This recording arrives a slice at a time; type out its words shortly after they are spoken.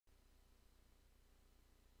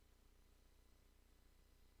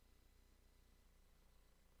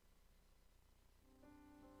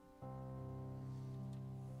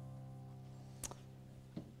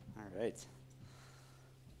right.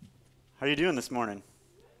 How are you doing this morning?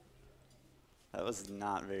 That was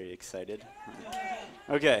not very excited.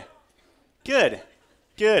 Okay. Good.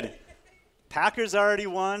 Good. Packers already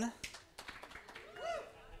won.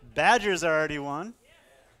 Badgers already won.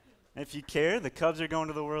 If you care, the Cubs are going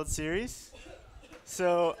to the World Series.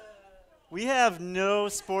 So we have no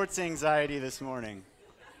sports anxiety this morning.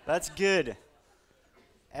 That's good.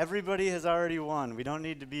 Everybody has already won. We don't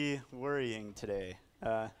need to be worrying today.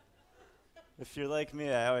 If you're like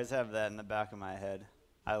me, I always have that in the back of my head.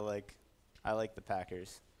 I like the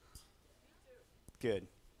Packers. Good.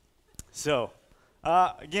 So,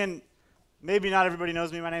 again, maybe not everybody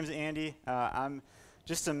knows me. My name's Andy. I'm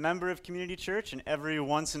just a member of Community Church, and every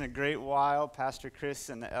once in a great while, Pastor Chris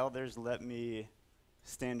and the elders let me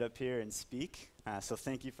stand up here and speak. So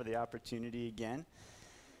thank you for the opportunity again.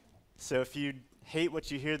 So if you hate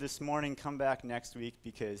what you hear this morning, come back next week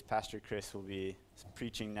because Pastor Chris will be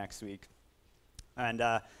preaching next week. And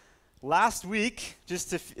last week,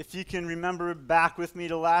 just if you can remember back with me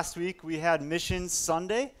to last week, we had Missions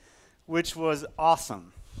Sunday, which was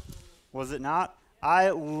awesome. Was it not? I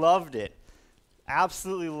loved it.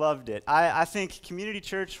 Absolutely loved it. I think Community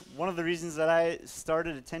Church, one of the reasons that I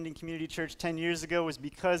started attending Community Church 10 years ago was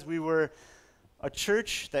because we were a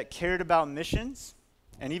church that cared about missions,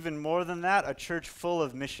 and even more than that, a church full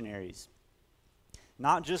of missionaries.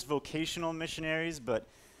 Not just vocational missionaries, but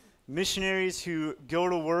missionaries who go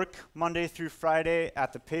to work Monday through Friday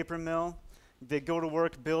at the paper mill. They go to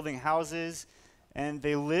work building houses, and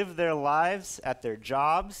they live their lives at their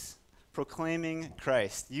jobs proclaiming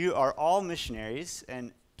Christ. You are all missionaries,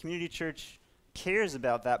 and Community Church cares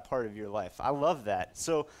about that part of your life. I love that.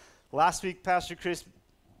 So last week, Pastor Chris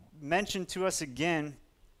mentioned to us again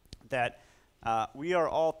that we are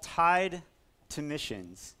all tied to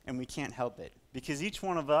missions, and we can't help it. Because each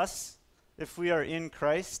one of us, if we are in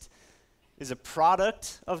Christ, is a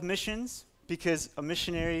product of missions, because a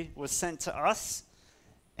missionary was sent to us,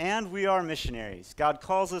 and we are missionaries. God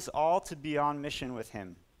calls us all to be on mission with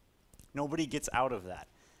him. Nobody gets out of that.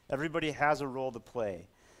 Everybody has a role to play.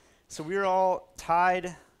 So we're all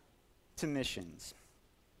tied to missions.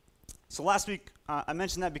 So last week, I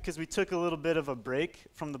mentioned that because we took a little bit of a break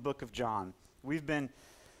from the book of John. We've been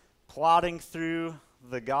plodding through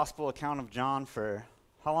the gospel account of John for,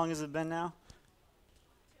 how long has it been now?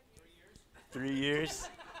 3 years.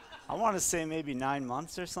 I want to say maybe 9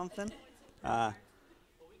 months or something.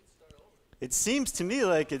 It seems to me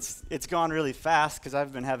like it's gone really fast because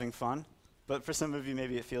I've been having fun, but for some of you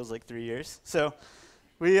maybe it feels like 3 years. So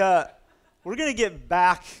we're going to get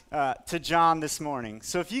back to John this morning.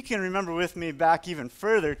 So if you can remember with me back even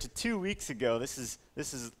further to 2 weeks ago, this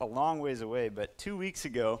is a long ways away, but 2 weeks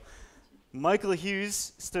ago, Michael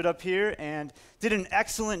Hughes stood up here and did an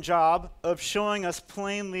excellent job of showing us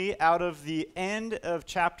plainly out of the end of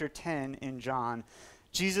chapter 10 in John,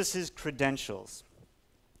 Jesus' credentials.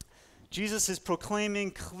 Jesus is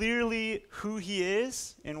proclaiming clearly who he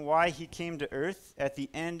is and why he came to earth at the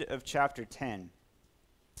end of chapter 10.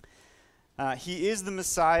 He is the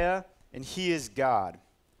Messiah, and he is God.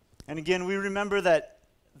 And again, we remember that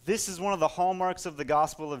this is one of the hallmarks of the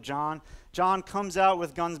Gospel of John. John comes out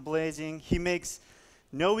with guns blazing. He makes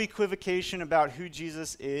no equivocation about who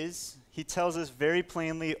Jesus is. He tells us very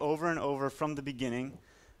plainly over and over from the beginning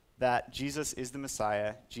that Jesus is the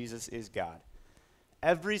Messiah, Jesus is God.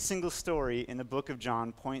 Every single story in the book of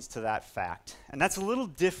John points to that fact. And that's a little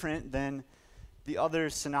different than the other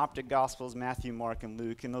synoptic gospels, Matthew, Mark, and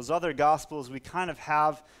Luke. In those other gospels, we kind of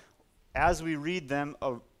have, as we read them,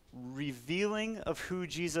 a revealing of who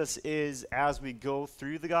Jesus is as we go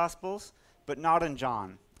through the gospels, but not in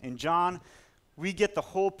John. In John, we get the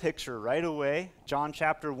whole picture right away, John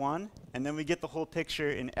chapter 1, and then we get the whole picture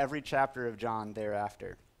in every chapter of John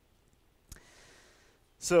thereafter.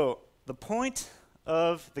 So, the point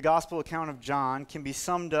of the gospel account of John can be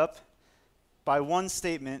summed up by one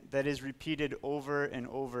statement that is repeated over and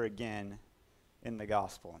over again in the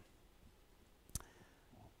gospel.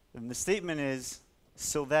 And the statement is,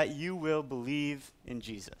 so that you will believe in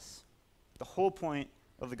Jesus. The whole point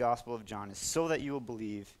of the gospel of John is so that you will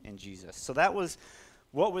believe in Jesus. So that was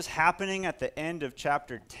what was happening at the end of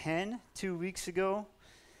chapter 10 2 weeks ago.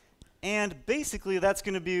 And basically that's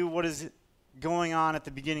going to be what is going on at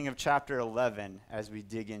the beginning of chapter 11 as we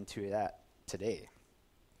dig into that today.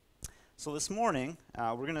 So this morning,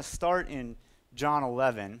 we're going to start in John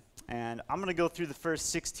 11, and I'm going to go through the first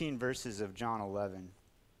 16 verses of John 11.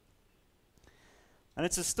 And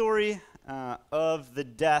it's a story of the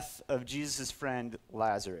death of Jesus' friend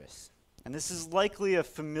Lazarus. And this is likely a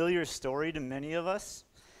familiar story to many of us,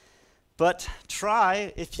 but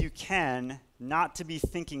try, if you can, not to be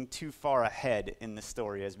thinking too far ahead in the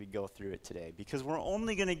story as we go through it today, because we're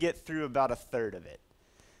only going to get through about a third of it.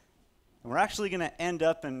 And we're actually going to end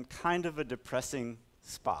up in kind of a depressing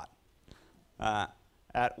spot at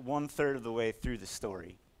 1/3 of the way through the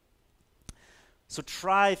story. So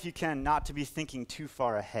try, if you can, not to be thinking too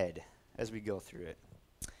far ahead as we go through it.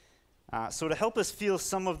 So to help us feel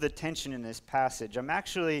some of the tension in this passage, I'm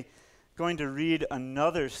actually going to read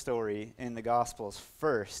another story in the Gospels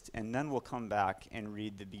first, and then we'll come back and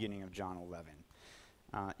read the beginning of John 11.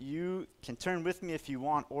 You can turn with me if you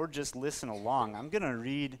want, or just listen along. I'm going to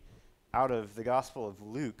read out of the Gospel of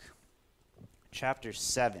Luke, chapter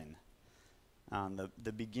 7,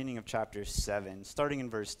 the beginning of chapter 7, starting in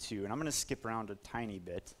verse 2. And I'm going to skip around a tiny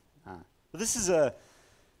bit. But this is a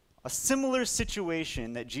similar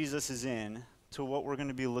situation that Jesus is in to what we're going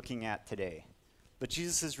to be looking at today. But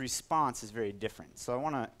Jesus' response is very different. So I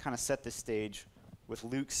want to kind of set the stage with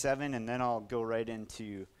Luke 7, and then I'll go right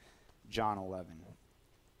into John 11.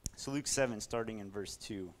 So Luke 7, starting in verse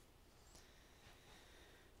 2.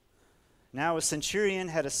 Now a centurion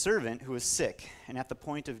had a servant who was sick and at the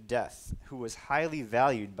point of death, who was highly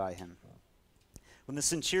valued by him. When the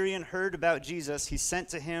centurion heard about Jesus, he sent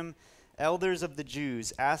to him elders of the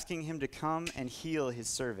Jews, asking him to come and heal his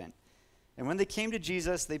servant. And when they came to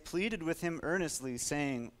Jesus, they pleaded with him earnestly,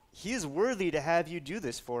 saying, "He is worthy to have you do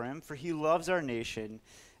this for him, for he loves our nation,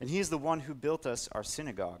 and he is the one who built us our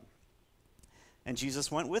synagogue." And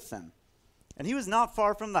Jesus went with them. And he was not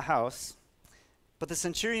far from the house, but the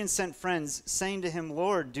centurion sent friends, saying to him,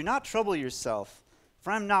 "Lord, do not trouble yourself,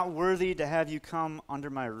 for I am not worthy to have you come under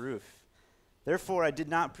my roof. Therefore I did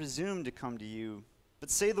not presume to come to you, but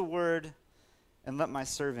say the word, and let my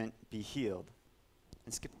servant be healed."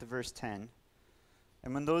 And skip to verse 10.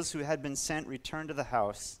 And when those who had been sent returned to the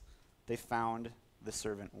house, they found the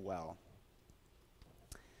servant well.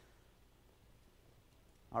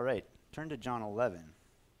 All right, turn to John 11,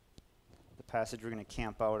 the passage we're going to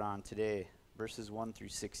camp out on today, verses 1 through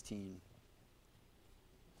 16.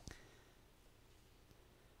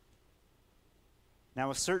 Now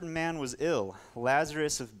a certain man was ill,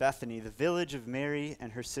 Lazarus of Bethany, the village of Mary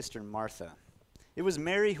and her sister Martha. It was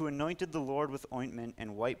Mary who anointed the Lord with ointment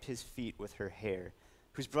and wiped his feet with her hair,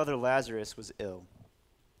 whose brother Lazarus was ill.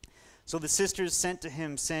 So the sisters sent to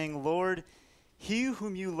him, saying, "Lord, he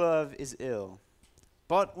whom you love is ill."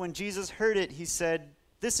 But when Jesus heard it, he said,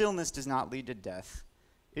 "This illness does not lead to death.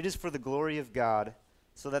 It is for the glory of God,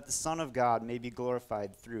 so that the Son of God may be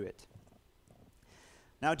glorified through it."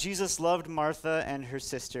 Now Jesus loved Martha and her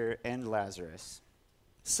sister and Lazarus.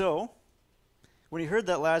 So, when he heard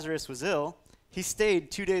that Lazarus was ill, he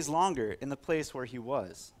stayed 2 days longer in the place where he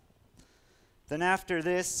was. Then after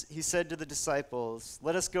this, he said to the disciples,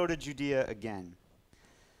 "Let us go to Judea again."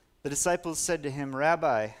 The disciples said to him,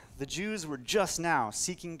 "Rabbi, the Jews were just now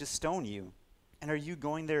seeking to stone you, and are you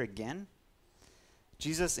going there again?"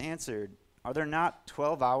 Jesus answered, "Are there not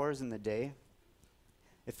 12 hours in the day?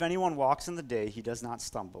 If anyone walks in the day, he does not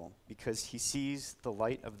stumble, because he sees the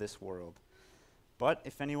light of this world. But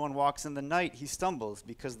if anyone walks in the night, he stumbles,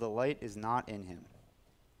 because the light is not in him."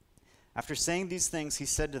 After saying these things, he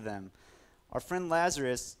said to them, "Our friend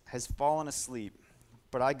Lazarus has fallen asleep,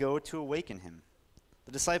 but I go to awaken him."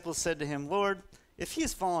 The disciples said to him, "Lord, if he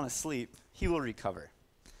has fallen asleep, he will recover."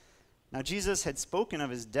 Now Jesus had spoken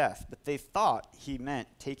of his death, but they thought he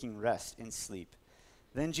meant taking rest in sleep.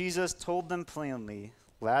 Then Jesus told them plainly,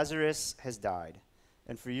 "Lazarus has died,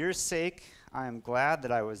 and for your sake I am glad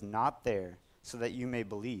that I was not there, so that you may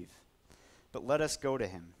believe. But let us go to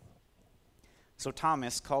him." So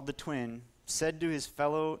Thomas, called the twin, said to his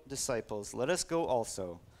fellow disciples, "Let us go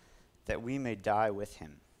also, that we may die with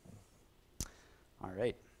him." All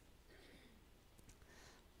right.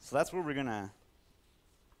 So that's where we're going to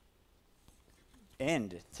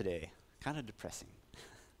end today. Kind of depressing.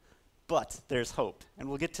 But there's hope, and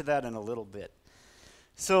we'll get to that in a little bit.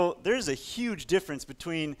 So there's a huge difference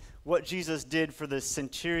between what Jesus did for the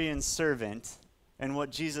centurion's servant and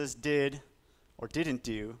what Jesus did or didn't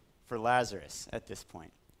do for Lazarus at this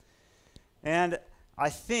point. And I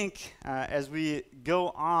think as we go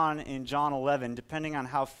on in John 11, depending on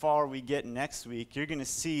how far we get next week, you're going to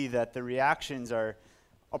see that the reactions are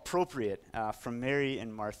appropriate from Mary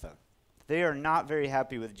and Martha. They are not very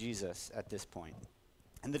happy with Jesus at this point.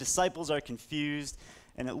 And the disciples are confused,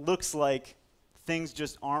 and it looks like things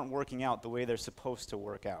just aren't working out the way they're supposed to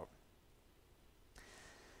work out.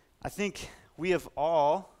 I think we have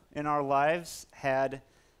all in our lives had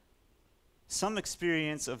some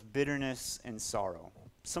experience of bitterness and sorrow.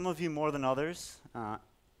 Some of you more than others.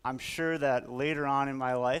 I'm sure that later on in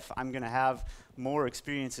my life, I'm going to have more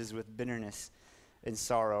experiences with bitterness and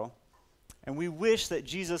sorrow. And we wish that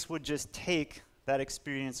Jesus would just take that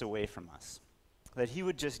experience away from us, that he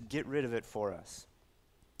would just get rid of it for us.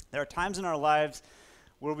 There are times in our lives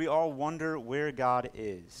where we all wonder where God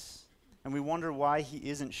is, and we wonder why he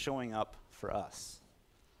isn't showing up for us.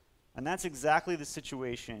 And that's exactly the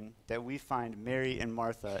situation that we find Mary and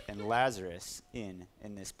Martha and Lazarus in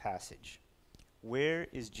this passage. Where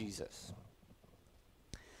is Jesus?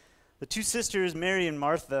 The two sisters, Mary and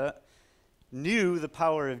Martha, knew the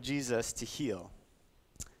power of Jesus to heal.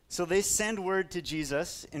 So they send word to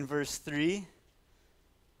Jesus in verse 3.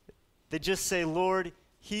 They just say, "Lord,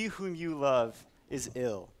 he whom you love is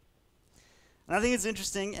ill." And I think it's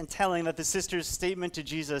interesting and telling that the sisters' statement to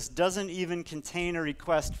Jesus doesn't even contain a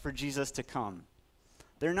request for Jesus to come.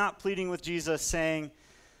 They're not pleading with Jesus saying,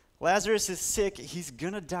 "Lazarus is sick, he's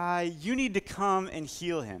going to die, you need to come and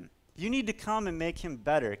heal him. You need to come and make him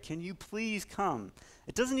better. Can you please come?"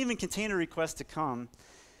 It doesn't even contain a request to come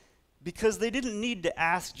because they didn't need to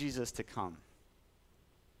ask Jesus to come.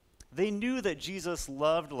 They knew that Jesus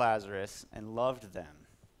loved Lazarus and loved them.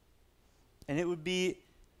 And it would be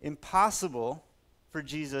impossible for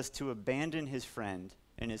Jesus to abandon his friend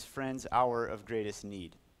in his friend's hour of greatest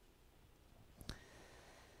need.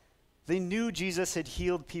 They knew Jesus had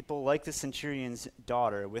healed people like the centurion's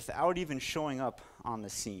daughter without even showing up on the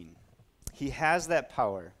scene. He has that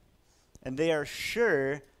power, and they are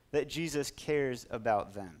sure that Jesus cares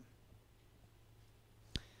about them.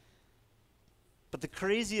 But the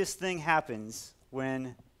craziest thing happens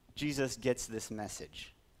when Jesus gets this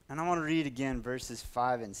message. And I want to read again verses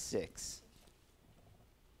 5 and 6.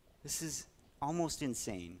 This is almost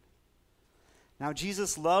insane. Now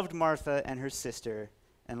Jesus loved Martha and her sister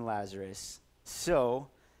and Lazarus. So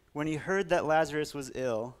when he heard that Lazarus was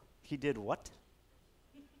ill, he did what?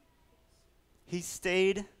 He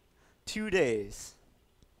stayed 2 days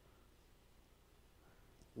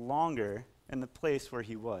longer in the place where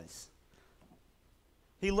he was.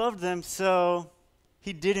 He loved them, so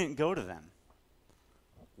he didn't go to them.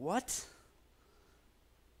 What?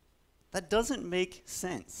 That doesn't make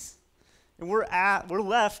sense. And we're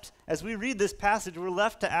left, as we read this passage, we're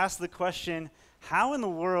left to ask the question, how in the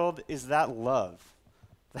world is that love?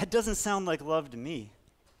 That doesn't sound like love to me.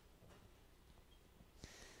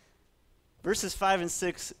 Verses 5 and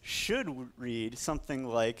 6 should read something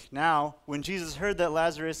like, "Now, when Jesus heard that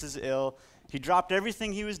Lazarus is ill, he dropped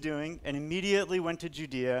everything he was doing and immediately went to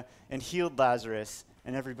Judea and healed Lazarus,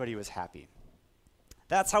 and everybody was happy."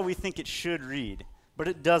 That's how we think it should read, but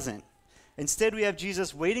it doesn't. Instead, we have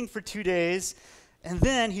Jesus waiting for 2 days, and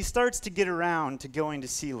then he starts to get around to going to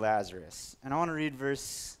see Lazarus. And I want to read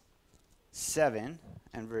verse 7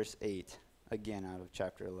 and verse 8 again out of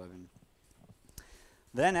chapter 11.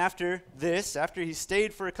 Then after he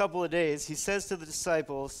stayed for a couple of days, he says to the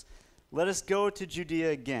disciples, "Let us go to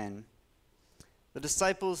Judea again." The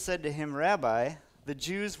disciples said to him, "Rabbi, the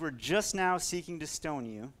Jews were just now seeking to stone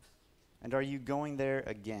you, and are you going there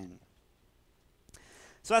again?"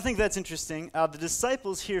 So I think that's interesting. The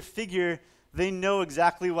disciples here figure they know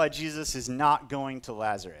exactly why Jesus is not going to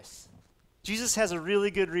Lazarus. Jesus has a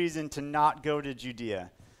really good reason to not go to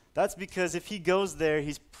Judea. That's because if he goes there,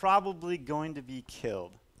 he's probably going to be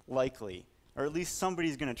killed, likely, or at least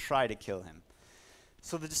somebody's going to try to kill him.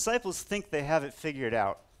 So the disciples think they have it figured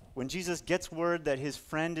out. When Jesus gets word that his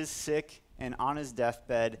friend is sick and on his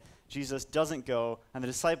deathbed, Jesus doesn't go, and the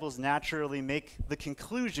disciples naturally make the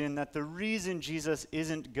conclusion that the reason Jesus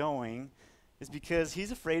isn't going is because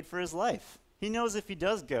he's afraid for his life. He knows if he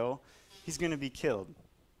does go, he's going to be killed.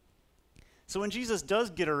 So when Jesus does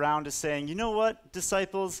get around to saying, "You know what,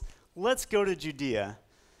 disciples, let's go to Judea,"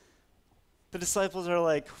 the disciples are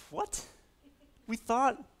like, "What? We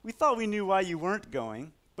thought we knew why you weren't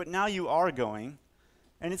going, but now you are going.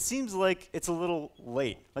 And it seems like it's a little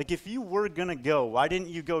late. Like if you were going to go, why didn't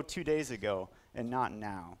you go 2 days ago and not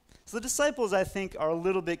now?" So the disciples, I think, are a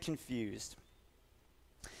little bit confused.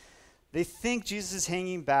 They think Jesus is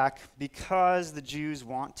hanging back because the Jews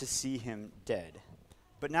want to see him dead.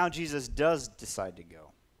 But now Jesus does decide to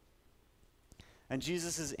go. And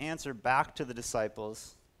Jesus' answer back to the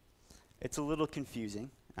disciples, it's a little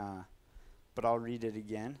confusing, but I'll read it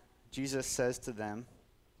again. Jesus says to them,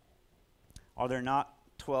 "Are there not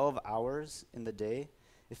 12 hours in the day?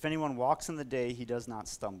 If anyone walks in the day, he does not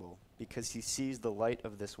stumble, because he sees the light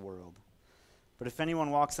of this world. But if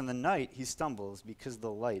anyone walks in the night, he stumbles, because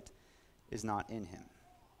the light is not in him."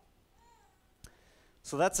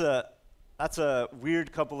 So that's a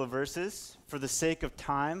weird couple of verses. For the sake of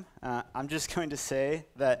time, I'm just going to say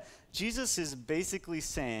that Jesus is basically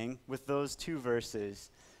saying with those two verses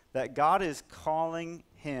that God is calling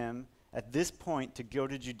him at this point to go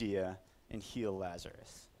to Judea and heal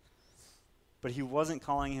Lazarus. but he wasn't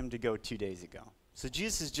calling him to go 2 days ago. So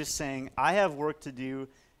Jesus is just saying, I have work to do,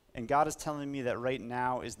 and God is telling me that right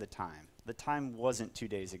now is the time. The time wasn't 2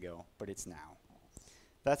 days ago, but it's now.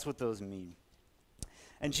 That's what those mean.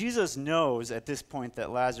 And Jesus knows at this point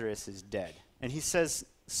that Lazarus is dead. And he says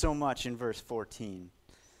so much in verse 14.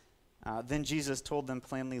 Then Jesus told them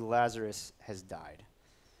plainly, Lazarus has died.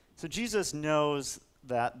 So Jesus knows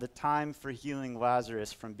that the time for healing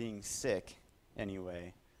Lazarus from being sick,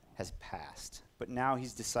 anyway, has passed. But now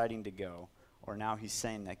he's deciding to go, or now he's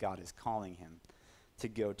saying that God is calling him to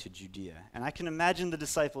go to Judea. And I can imagine the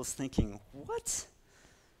disciples thinking, what?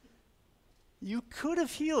 You could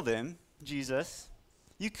have healed him, Jesus.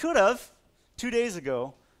 You could have 2 days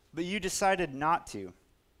ago, but you decided not to.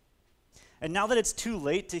 And now that it's too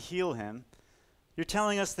late to heal him, you're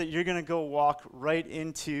telling us that you're going to go walk right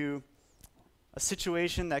into a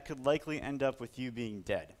situation that could likely end up with you being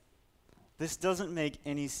dead. This doesn't make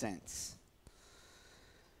any sense.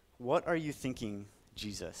 What are you thinking,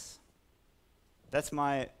 Jesus? That's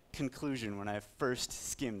my conclusion when I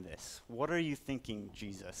first skimmed this. What are you thinking,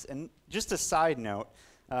 Jesus? And just a side note,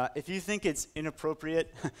 if you think it's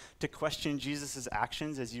inappropriate to question Jesus'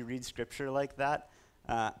 actions as you read scripture like that,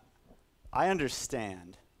 I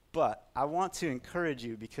understand. But I want to encourage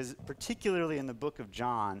you because particularly in the book of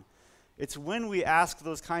John, it's when we ask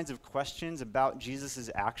those kinds of questions about Jesus'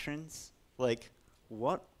 actions, like,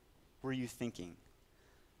 what were you thinking?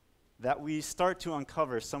 That we start to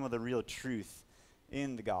uncover some of the real truth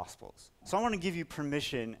in the Gospels. So I want to give you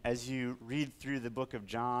permission as you read through the book of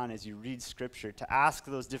John, as you read Scripture, to ask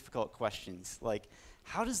those difficult questions, like,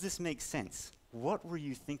 how does this make sense? What were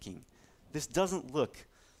you thinking? This doesn't look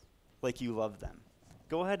like you love them.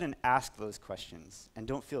 Go ahead and ask those questions, and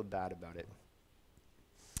don't feel bad about it.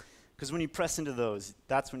 Because when you press into those,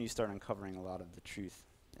 that's when you start uncovering a lot of the truth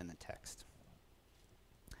in the text.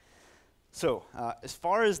 So, as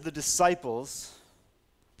far as the disciples,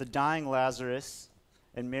 the dying Lazarus,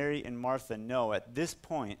 and Mary and Martha know at this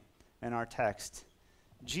point in our text,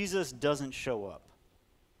 Jesus doesn't show up.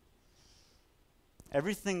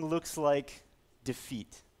 Everything looks like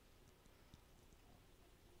defeat.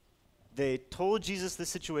 They told Jesus the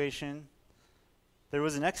situation. There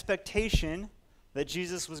was an expectation that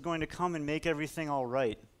Jesus was going to come and make everything all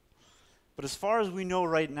right. But as far as we know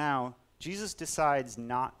right now, Jesus decides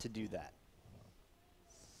not to do that.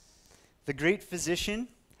 The great physician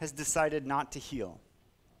has decided not to heal.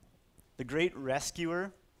 The great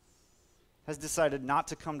rescuer has decided not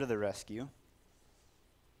to come to the rescue.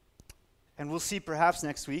 And we'll see perhaps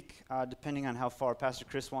next week, depending on how far Pastor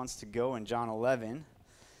Chris wants to go in John 11,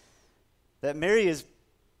 that Mary is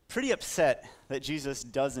pretty upset that Jesus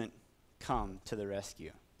doesn't come to the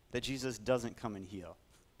rescue, that Jesus doesn't come and heal.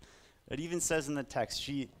 It even says in the text,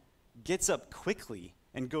 she gets up quickly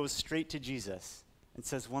and goes straight to Jesus and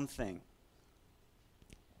says one thing.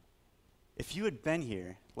 If you had been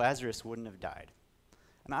here, Lazarus wouldn't have died.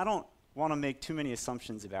 And I don't want to make too many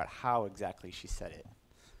assumptions about how exactly she said it.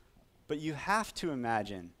 But you have to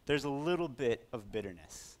imagine there's a little bit of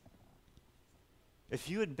bitterness. If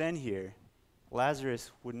you had been here,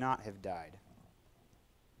 Lazarus would not have died.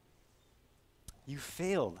 You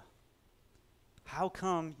failed. How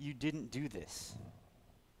come you didn't do this?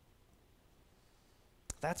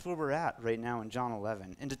 That's where we're at right now in John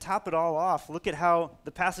 11. And to top it all off, look at how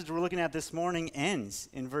the passage we're looking at this morning ends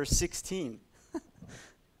in verse 16.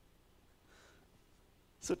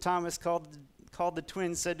 So Thomas called the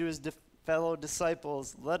twins, said to his fellow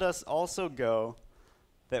disciples, "Let us also go,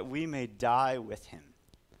 that we may die with him."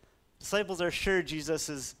 Disciples are sure Jesus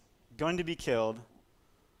is going to be killed.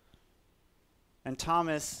 And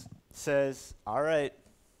Thomas says, all right,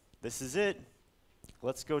 this is it.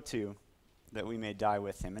 Let's go too, that we may die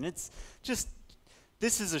with him. And it's just,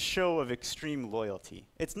 this is a show of extreme loyalty.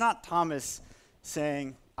 It's not Thomas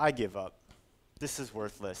saying, I give up. This is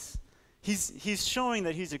worthless. He's showing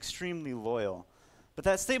that he's extremely loyal. But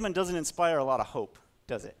that statement doesn't inspire a lot of hope,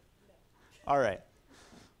 does it? All right.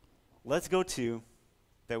 Let's go too,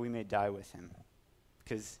 that we may die with him,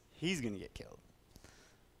 because he's going to get killed.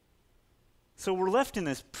 So we're left in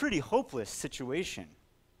this pretty hopeless situation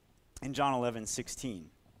in John 11:16.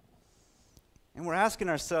 And we're asking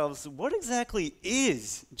ourselves, what exactly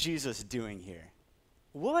is Jesus doing here?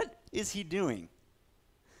 What is he doing?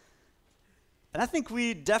 And I think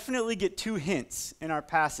we definitely get two hints in our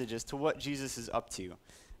passage as to what Jesus is up to.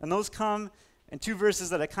 And those come in two verses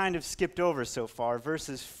that I kind of skipped over so far,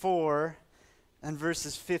 verses 4 and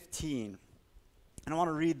verses 15. And I want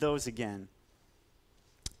to read those again.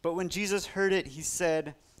 But when Jesus heard it, he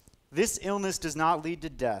said, "This illness does not lead to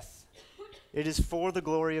death. It is for the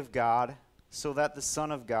glory of God, so that the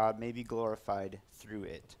Son of God may be glorified through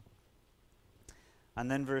it.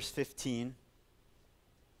 And then verse 15.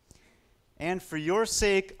 And for your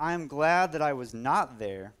sake I am glad that I was not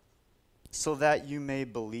there, so that you may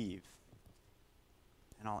believe.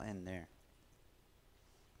 And I'll end there.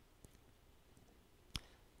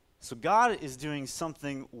 So God is doing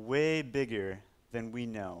something way bigger than we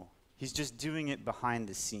know. He's just doing it behind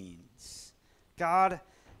the scenes. God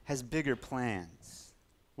has bigger plans,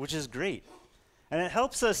 which is great. And it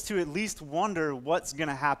helps us to at least wonder what's going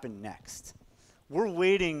to happen next. We're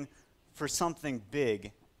waiting for something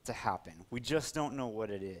big to happen. We just don't know what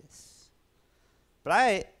it is.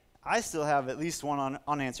 But I still have at least one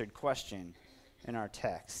unanswered question in our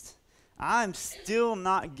text. I'm still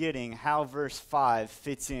not getting how verse 5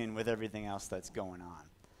 fits in with everything else that's going on.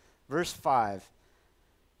 Verse 5,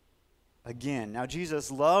 again, now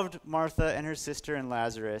Jesus loved Martha and her sister and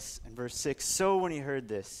Lazarus. And verse 6, so when he heard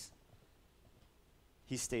this,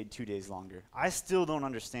 he stayed 2 days longer. I still don't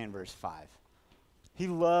understand verse 5. He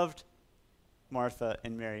loved Martha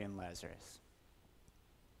and Mary and Lazarus.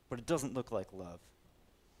 But it doesn't look like love.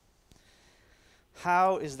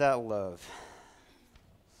 How is that love?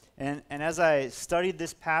 And as I studied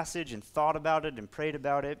this passage and thought about it and prayed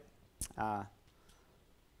about it, I'm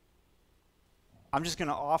just going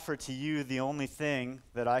to offer to you the only thing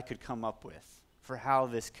that I could come up with for how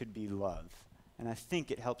this could be love. And I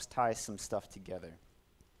think it helps tie some stuff together.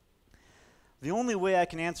 The only way I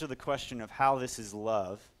can answer the question of how this is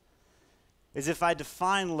love is if I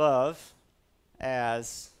define love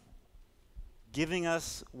as giving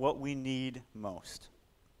us what we need most.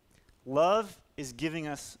 Love is giving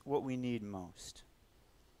us what we need most.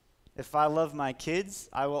 If I love my kids,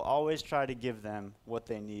 I will always try to give them what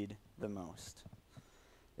they need the most.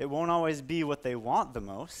 It won't always be what they want the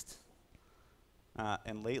most.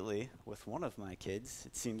 And lately, with one of my kids,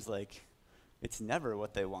 it seems like it's never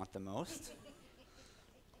what they want the most.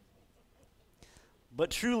 But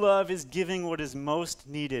true love is giving what is most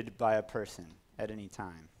needed by a person at any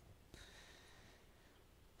time.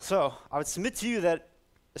 So, I would submit to you that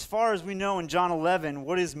as far as we know in John 11,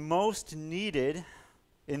 what is most needed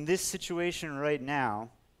in this situation right now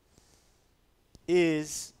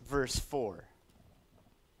is verse 4.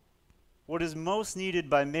 What is most needed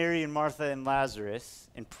by Mary and Martha and Lazarus,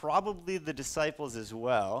 and probably the disciples as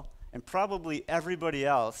well, and probably everybody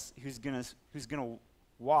else who's going to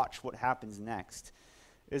watch what happens next,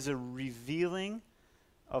 is a revealing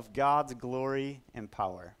of God's glory and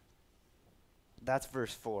power. That's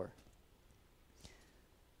verse 4.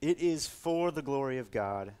 It is for the glory of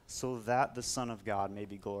God, so that the Son of God may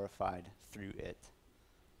be glorified through it.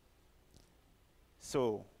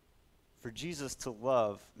 So, for Jesus to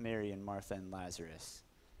love Mary and Martha and Lazarus,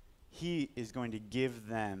 he is going to give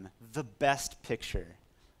them the best picture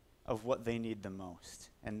of what they need the most,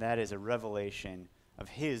 and that is a revelation of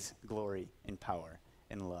his glory and power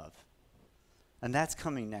and love. And that's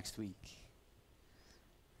coming next week.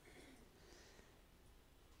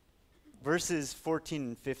 Verses 14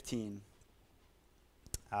 and 15,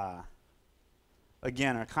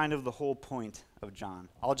 again, are kind of the whole point of John.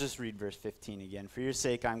 I'll just read verse 15 again. For your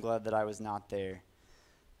sake, I'm glad that I was not there,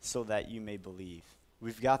 so that you may believe.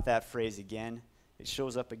 We've got that phrase again. It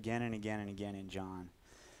shows up again and again and again in John.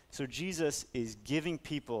 So Jesus is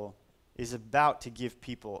about to give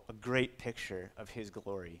people a great picture of his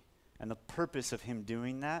glory. And the purpose of him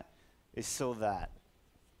doing that is so that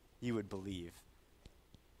you would believe.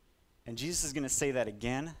 And Jesus is going to say that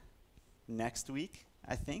again next week,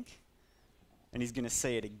 I think. And he's going to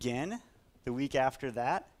say it again the week after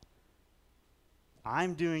that.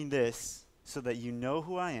 I'm doing this so that you know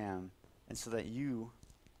who I am and so that you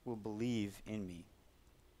will believe in me.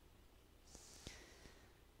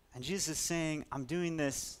 And Jesus is saying, I'm doing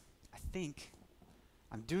this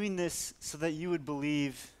so that you would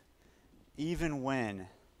believe even when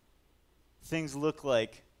things look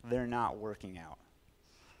like they're not working out.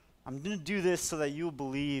 I'm going to do this so that you'll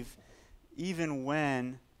believe even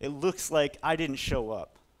when it looks like I didn't show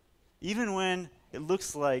up. Even when it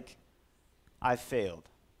looks like I failed.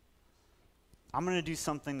 I'm going to do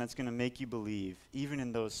something that's going to make you believe even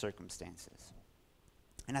in those circumstances.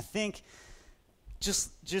 And I think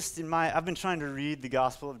I've been trying to read the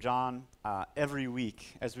Gospel of John every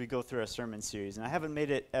week as we go through our sermon series. And I haven't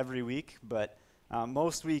made it every week, but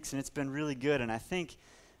most weeks, and it's been really good. And I think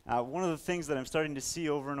one of the things that I'm starting to see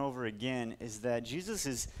over and over again is that Jesus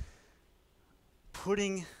is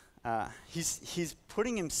putting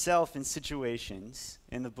himself in situations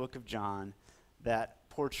in the book of John that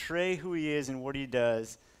portray who he is and what he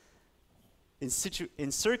does in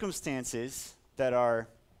circumstances that are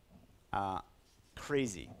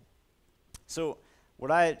crazy. So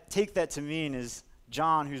what I take that to mean is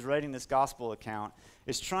John, who's writing this gospel account,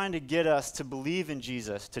 is trying to get us to believe in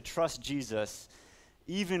Jesus, to trust Jesus,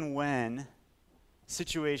 even when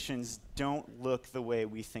situations don't look the way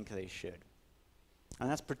we think they should. And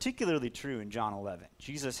that's particularly true in John 11.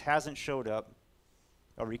 Jesus hasn't showed up.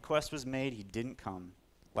 A request was made. He didn't come.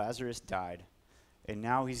 Lazarus died. And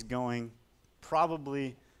now he's going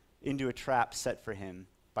probably into a trap set for him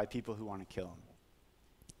by people who want to kill him.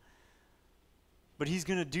 But he's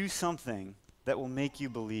going to do something that will make you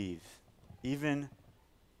believe, even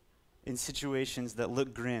in situations that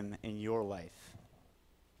look grim in your life.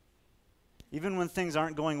 Even when things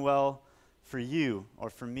aren't going well for you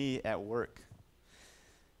or for me at work.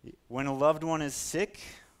 When a loved one is sick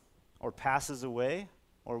or passes away,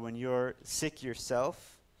 or when you're sick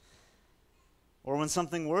yourself, or when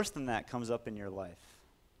something worse than that comes up in your life.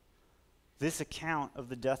 This account of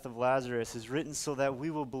the death of Lazarus is written so that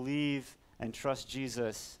we will believe and trust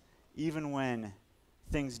Jesus even when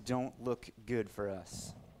things don't look good for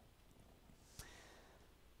us.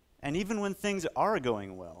 And even when things are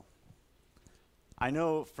going well. I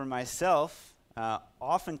know for myself,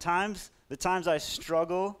 oftentimes, the times I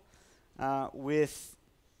struggle with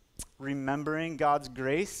remembering God's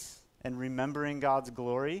grace and remembering God's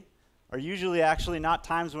glory are usually actually not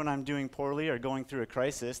times when I'm doing poorly or going through a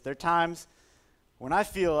crisis. They're times when I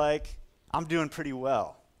feel like I'm doing pretty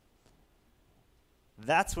well.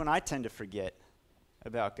 That's when I tend to forget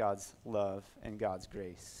about God's love and God's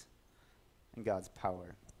grace and God's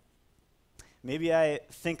power. Maybe I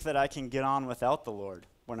think that I can get on without the Lord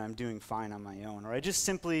when I'm doing fine on my own, or I just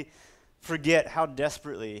simply forget how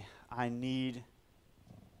desperately I need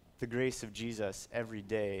the grace of Jesus every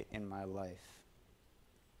day in my life.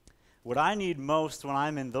 What I need most when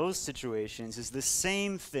I'm in those situations is the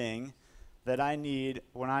same thing that I need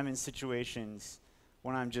when I'm in situations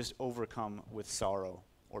when I'm just overcome with sorrow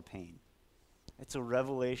or pain. It's a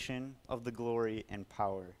revelation of the glory and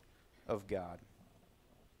power of God.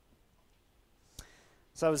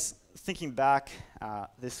 So I was thinking back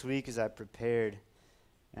this week as I prepared,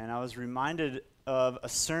 and I was reminded of a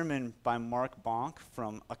sermon by Mark Bonk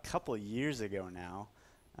from a couple years ago now,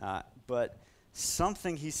 but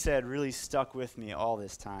something he said really stuck with me all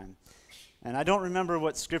this time. And I don't remember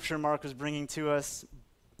what scripture Mark was bringing to us.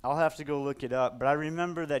 I'll have to go look it up, but I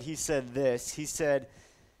remember that he said this. He said,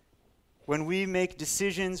 when we make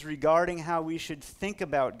decisions regarding how we should think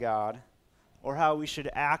about God or how we should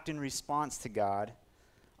act in response to God,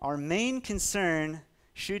 our main concern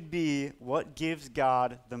should be what gives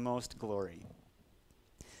God the most glory.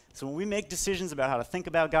 So when we make decisions about how to think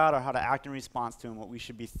about God or how to act in response to Him, what we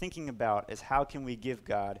should be thinking about is how can we give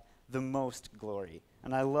God the most glory.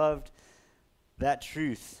 And I loved that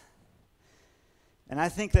truth. And I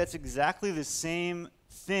think that's exactly the same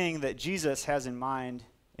thing that Jesus has in mind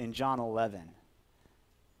in John 11.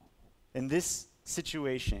 In this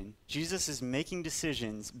situation, Jesus is making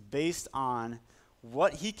decisions based on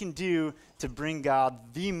what he can do to bring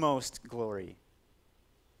God the most glory.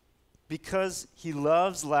 Because he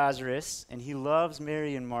loves Lazarus and he loves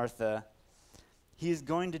Mary and Martha, he is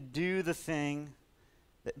going to do the thing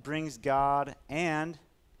that brings God and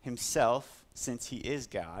himself, since he is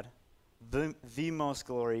God, the most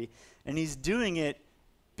glory. And he's doing it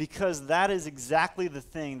because that is exactly the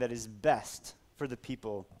thing that is best for the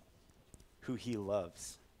people who he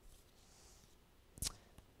loves.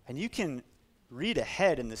 And you can read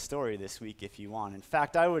ahead in the story this week if you want. In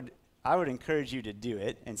fact, I would encourage you to do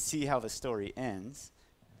it and see how the story ends.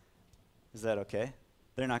 Is that okay?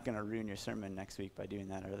 They're not going to ruin your sermon next week by doing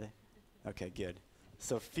that, are they? Okay, good.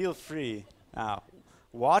 So feel free.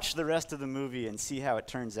 Watch the rest of the movie and see how it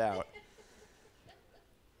turns out.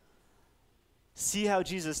 See how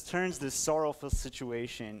Jesus turns this sorrowful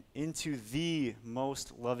situation into the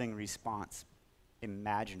most loving response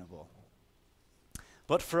imaginable.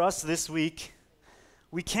 But for us this week,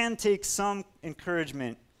 we can take some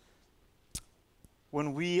encouragement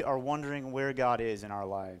when we are wondering where God is in our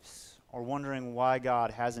lives, or wondering why God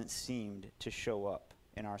hasn't seemed to show up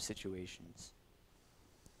in our situations.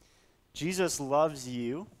 Jesus loves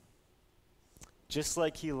you just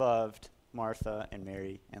like he loved Martha and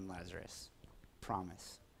Mary and Lazarus.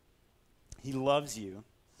 Promise. He loves you,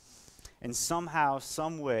 and somehow,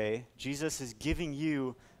 some way, Jesus is giving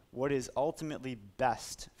you what is ultimately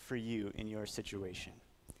best for you in your situation,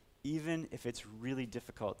 even if it's really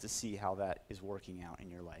difficult to see how that is working out in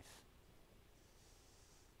your life.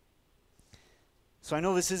 So I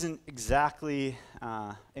know this isn't exactly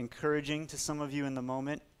encouraging to some of you in the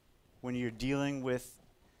moment when you're dealing with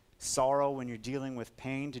sorrow, when you're dealing with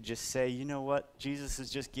pain, to just say, you know what, Jesus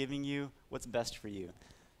is just giving you what's best for you.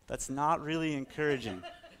 That's not really encouraging.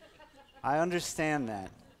 I understand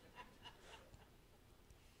that.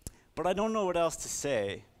 But I don't know what else to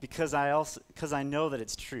say because I know that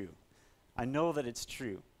it's true. I know that it's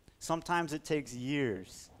true. Sometimes it takes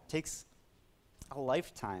years, takes a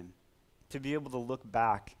lifetime to be able to look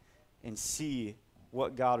back and see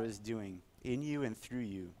what God was doing in you and through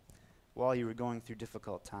you while you were going through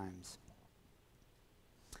difficult times.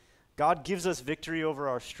 God gives us victory over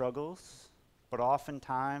our struggles, but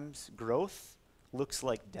oftentimes growth looks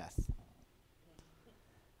like death.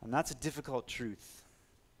 And that's a difficult truth.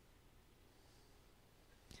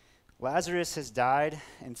 Lazarus has died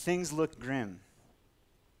and things look grim.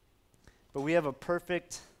 But we have a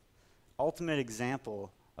perfect, ultimate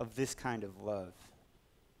example of this kind of love.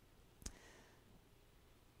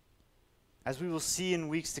 As we will see in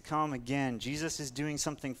weeks to come again, Jesus is doing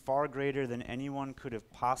something far greater than anyone could have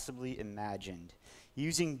possibly imagined,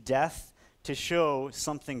 using death to show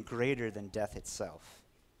something greater than death itself.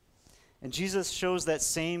 And Jesus shows that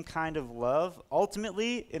same kind of love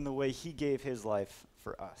ultimately in the way he gave his life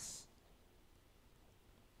for us.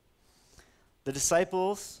 The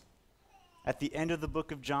disciples at the end of the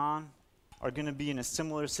book of John are going to be in a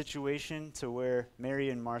similar situation to where Mary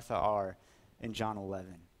and Martha are in John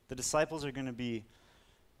 11. The disciples are going to be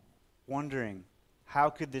wondering, how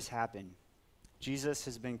could this happen? Jesus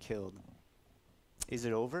has been killed. Is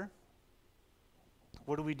it over?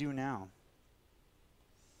 What do we do now?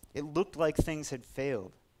 It looked like things had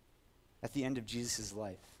failed at the end of Jesus'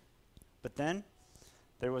 life. But then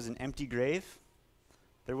there was an empty grave,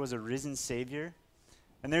 there was a risen Savior,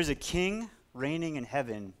 and there's a king reigning in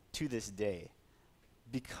heaven to this day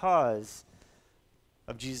because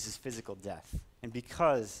of Jesus' physical death and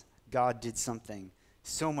because God did something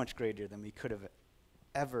so much greater than we could have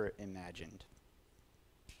ever imagined.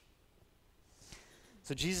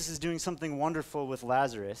 So Jesus is doing something wonderful with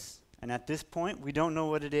Lazarus, and at this point, we don't know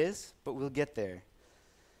what it is, but we'll get there.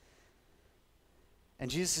 And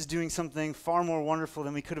Jesus is doing something far more wonderful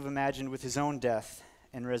than we could have imagined with his own death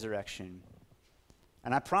and resurrection.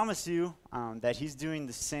 And I promise you that he's doing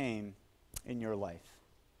the same in your life.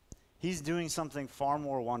 He's doing something far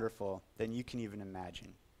more wonderful than you can even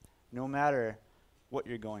imagine, no matter what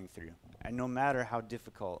you're going through, and no matter how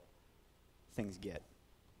difficult things get.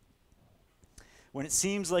 When it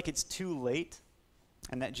seems like it's too late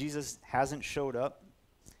and that Jesus hasn't showed up,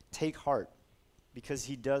 take heart, because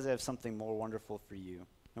he does have something more wonderful for you,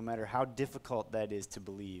 no matter how difficult that is to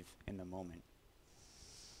believe in the moment.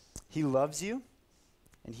 He loves you,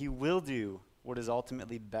 and he will do what is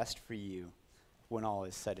ultimately best for you when all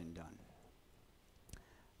is said and done.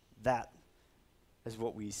 That is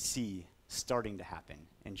what we see starting to happen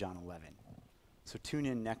in John 11. So tune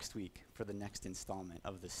in next week for the next installment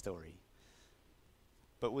of this story.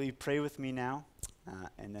 But will you pray with me now,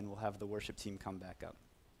 and then we'll have the worship team come back up.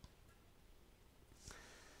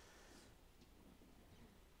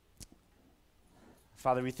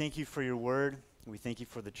 Father, we thank you for your word. We thank you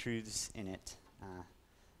for the truths in it.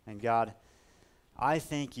 And God, I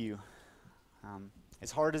thank you.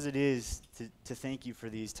 As hard as it is to thank you for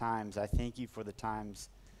these times, I thank you for the times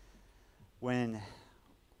when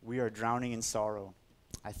we are drowning in sorrow.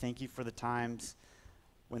 I thank you for the times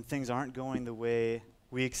when things aren't going the way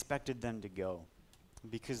we expected them to go,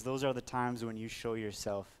 because those are the times when you show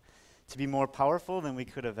yourself to be more powerful than we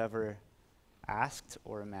could have ever asked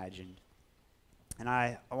or imagined. And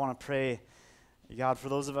I want to pray, God, for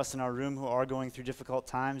those of us in our room who are going through difficult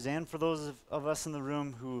times, and for those of us in the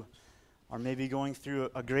room who are maybe going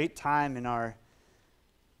through a great time and are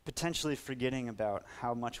potentially forgetting about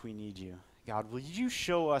how much we need you. God, will you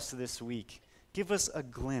show us this week, give us a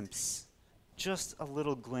glimpse, just a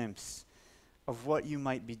little glimpse of what you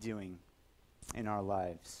might be doing in our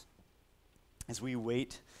lives as we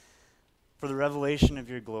wait for the revelation of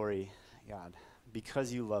your glory, God,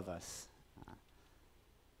 because you love us.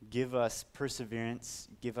 Give us perseverance,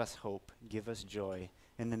 give us hope, give us joy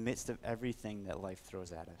in the midst of everything that life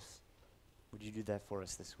throws at us. Would you do that for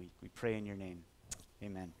us this week? We pray in your name.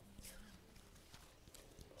 Amen.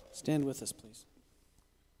 Stand with us, please.